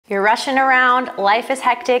You're rushing around, life is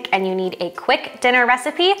hectic, and you need a quick dinner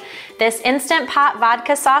recipe. This Instant Pot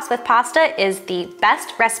vodka sauce with pasta is the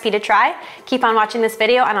best recipe to try. Keep on watching this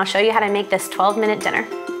video and I'll show you how to make this 12-minute dinner.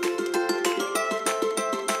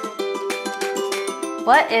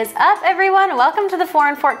 What is up, everyone? Welcome to the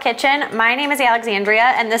 4 & Fork Kitchen. My name is Alexandria,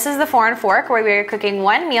 and this is the 4 & Fork, where we are cooking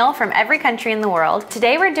one meal from every country in the world.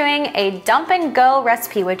 Today we're doing a dump and go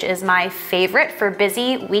recipe, which is my favorite for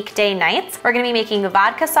busy weekday nights. We're gonna be making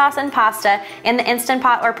vodka sauce and pasta in the Instant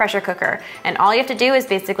Pot or pressure cooker. And all you have to do is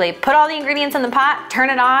basically put all the ingredients in the pot, turn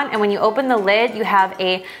it on, and when you open the lid, you have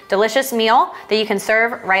a delicious meal that you can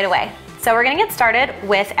serve right away. So we're gonna get started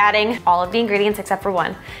with adding all of the ingredients except for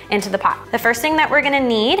one into the pot. The first thing that we're gonna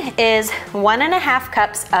need is 1½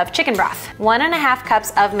 cups of chicken broth, 1½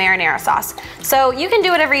 cups of marinara sauce. So you can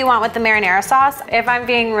do whatever you want with the marinara sauce. If I'm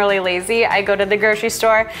being really lazy, I go to the grocery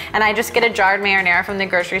store and I just get a jarred marinara from the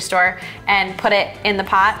grocery store and put it in the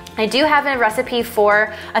pot. I do have a recipe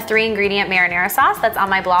for a 3-ingredient marinara sauce that's on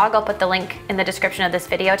my blog. I'll put the link in the description of this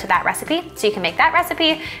video to that recipe. So you can make that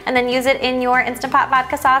recipe and then use it in your Instant Pot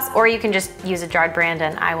vodka sauce, or you can just use a jarred brand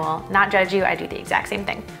and I will not judge you. I do the exact same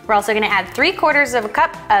thing. We're also gonna add 3/4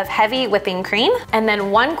 cup of heavy whipping cream and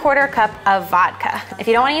then 1/4 cup of vodka. If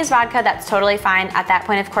you don't wanna use vodka, that's totally fine. At that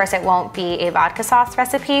point, of course, it won't be a vodka sauce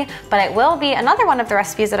recipe, but it will be another one of the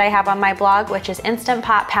recipes that I have on my blog, which is Instant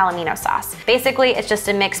Pot palomino sauce. Basically, it's just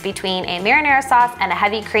a mix between a marinara sauce and a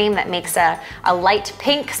heavy cream that makes a light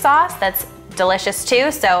pink sauce that's delicious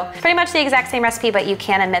too. So pretty much the exact same recipe, but you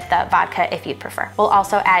can omit the vodka if you'd prefer. We'll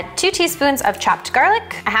also add 2 teaspoons of chopped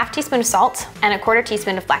garlic, a ½ teaspoon of salt, and a 1/4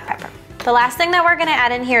 teaspoon of black pepper. The last thing that we're gonna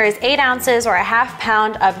add in here is 8 ounces or a ½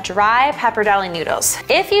 pound of dry pepperdelli noodles.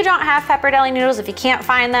 If you don't have pepperdelli noodles, if you can't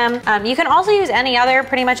find them, you can also use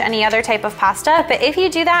pretty much any other type of pasta. But if you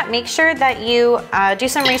do that, make sure that you do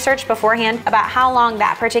some research beforehand about how long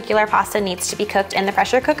that particular pasta needs to be cooked in the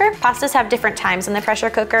pressure cooker. Pastas have different times in the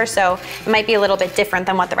pressure cooker, so it might be a little bit different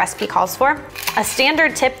than what the recipe calls for. A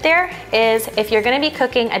standard tip there is if you're gonna be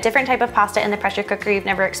cooking a different type of pasta in the pressure cooker you've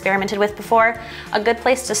never experimented with before, a good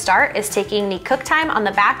place to start is taking the cook time on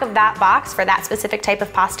the back of that box for that specific type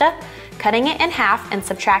of pasta, cutting it in half and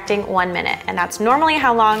subtracting 1 minute. And that's normally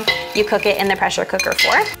how long you cook it in the pressure cooker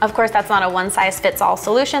for. Of course, that's not a one-size-fits-all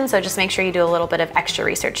solution, so just make sure you do a little bit of extra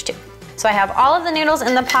research too. So I have all of the noodles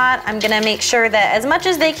in the pot. I'm gonna make sure that as much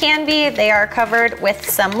as they can be, they are covered with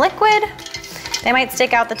some liquid. They might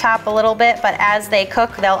stick out the top a little bit, but as they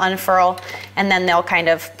cook, they'll unfurl and then they'll kind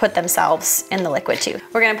of put themselves in the liquid too.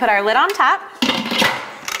 We're gonna put our lid on top.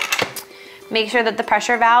 Make sure that the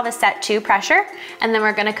pressure valve is set to pressure, and then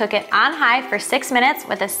we're gonna cook it on high for 6 minutes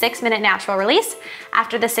with a 6-minute natural release.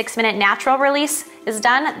 After the 6-minute natural release is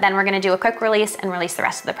done, then we're gonna do a quick release and release the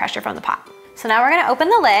rest of the pressure from the pot. So now we're gonna open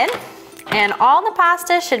the lid, and all the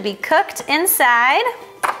pasta should be cooked inside.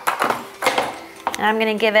 And I'm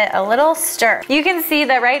gonna give it a little stir. You can see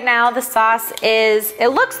that right now the sauce it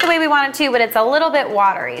looks the way we want it to, but it's a little bit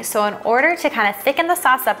watery. So in order to kind of thicken the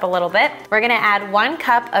sauce up a little bit, we're gonna add 1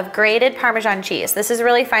 cup of grated Parmesan cheese. This is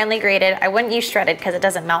really finely grated. I wouldn't use shredded because it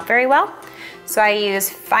doesn't melt very well. So I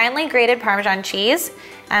use finely grated Parmesan cheese.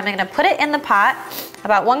 I'm gonna put it in the pot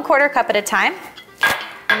about 1/4 cup at a time,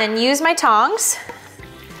 and then use my tongs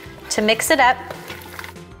to mix it up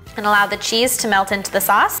and allow the cheese to melt into the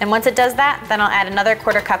sauce. And once it does that, then I'll add another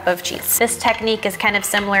 1/4 cup of cheese. This technique is kind of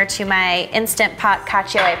similar to my Instant Pot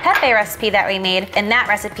cacio e pepe recipe that we made. In that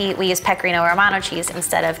recipe, we use pecorino romano cheese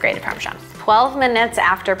instead of grated Parmesan. 12 minutes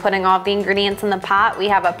after putting all the ingredients in the pot, we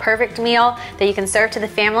have a perfect meal that you can serve to the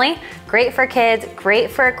family. Great for kids,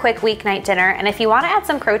 great for a quick weeknight dinner. And if you want to add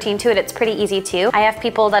some protein to it, it's pretty easy too. I have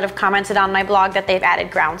people that have commented on my blog that they've added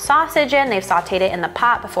ground sausage in, they've sauteed it in the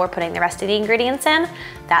pot before putting the rest of the ingredients in.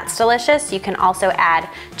 That's delicious. You can also add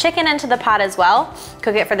chicken into the pot as well.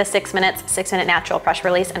 Cook it for the 6 minutes, 6-minute natural pressure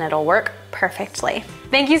release, and it'll work perfectly.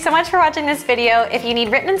 Thank you so much for watching this video. If you need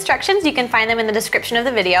written instructions, you can find them in the description of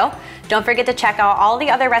the video. Don't forget to check out all the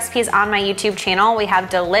other recipes on my YouTube channel. We have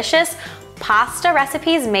delicious pasta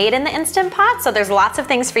recipes made in the Instant Pot, so there's lots of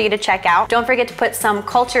things for you to check out. Don't forget to put some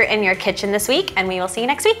culture in your kitchen this week, and we will see you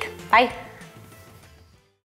next week. Bye.